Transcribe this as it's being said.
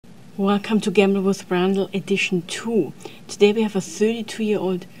Welcome to Gamble with Brandl edition 2. Today we have a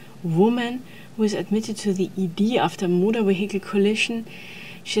 32-year-old woman who is admitted to the ED after a motor vehicle collision.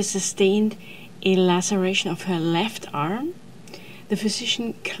 She has sustained a laceration of her left arm. The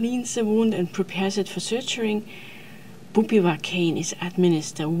physician cleans the wound and prepares it for surgery. Bupivacaine is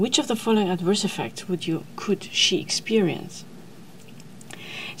administered. Which of the following adverse effects could she experience?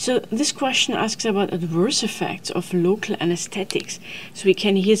 So this question asks about adverse effects of local anesthetics. So we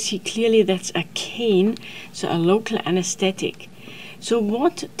can here see clearly that's a cane, so a local anesthetic. So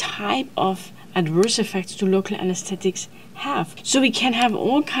what type of adverse effects do local anesthetics have? So we can have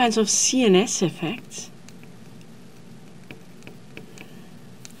all kinds of CNS effects.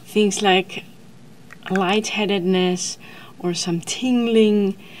 Things like lightheadedness or some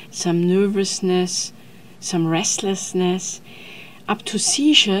tingling, some nervousness, some restlessness, up to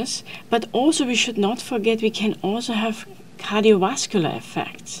seizures, but also we should not forget we can also have cardiovascular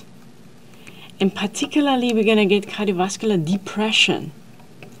effects. And particularly we're going to get cardiovascular depression.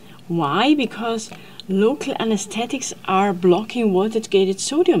 Why? Because local anesthetics are blocking voltage-gated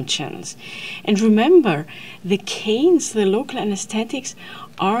sodium channels. And remember, the canes, the local anesthetics,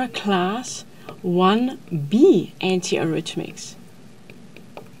 are class 1B antiarrhythmics.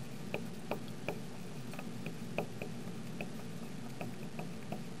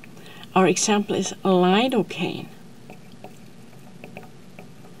 Our example is lidocaine.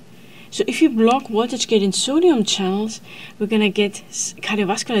 So if you block voltage-gated sodium channels, we're going to get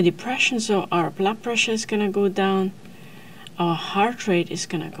cardiovascular depression, so our blood pressure is going to go down, our heart rate is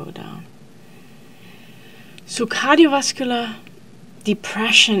going to go down. So cardiovascular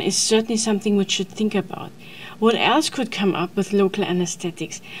depression is certainly something we should think about. What else could come up with local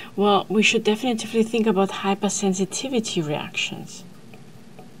anesthetics? Well, we should definitely think about hypersensitivity reactions.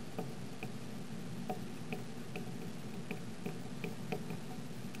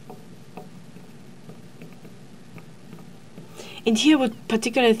 And here I would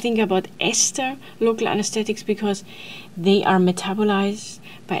particularly think about ester local anesthetics because they are metabolized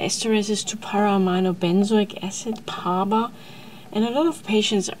by esterases to para-aminobenzoic acid, PABA, and a lot of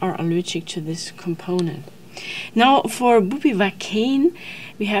patients are allergic to this component. Now for bupivacaine,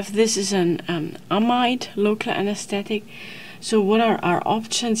 we have this is an amide local anesthetic. So what are our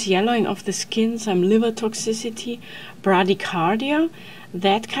options? Yellowing of the skin, some liver toxicity, bradycardia.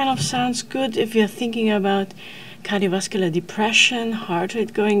 That kind of sounds good if you're thinking about cardiovascular depression, heart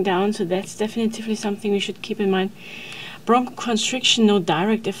rate going down, so that's definitely something we should keep in mind. Bronchoconstriction, no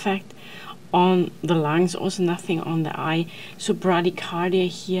direct effect on the lungs, also nothing on the eye, so bradycardia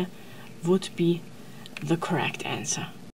here would be the correct answer.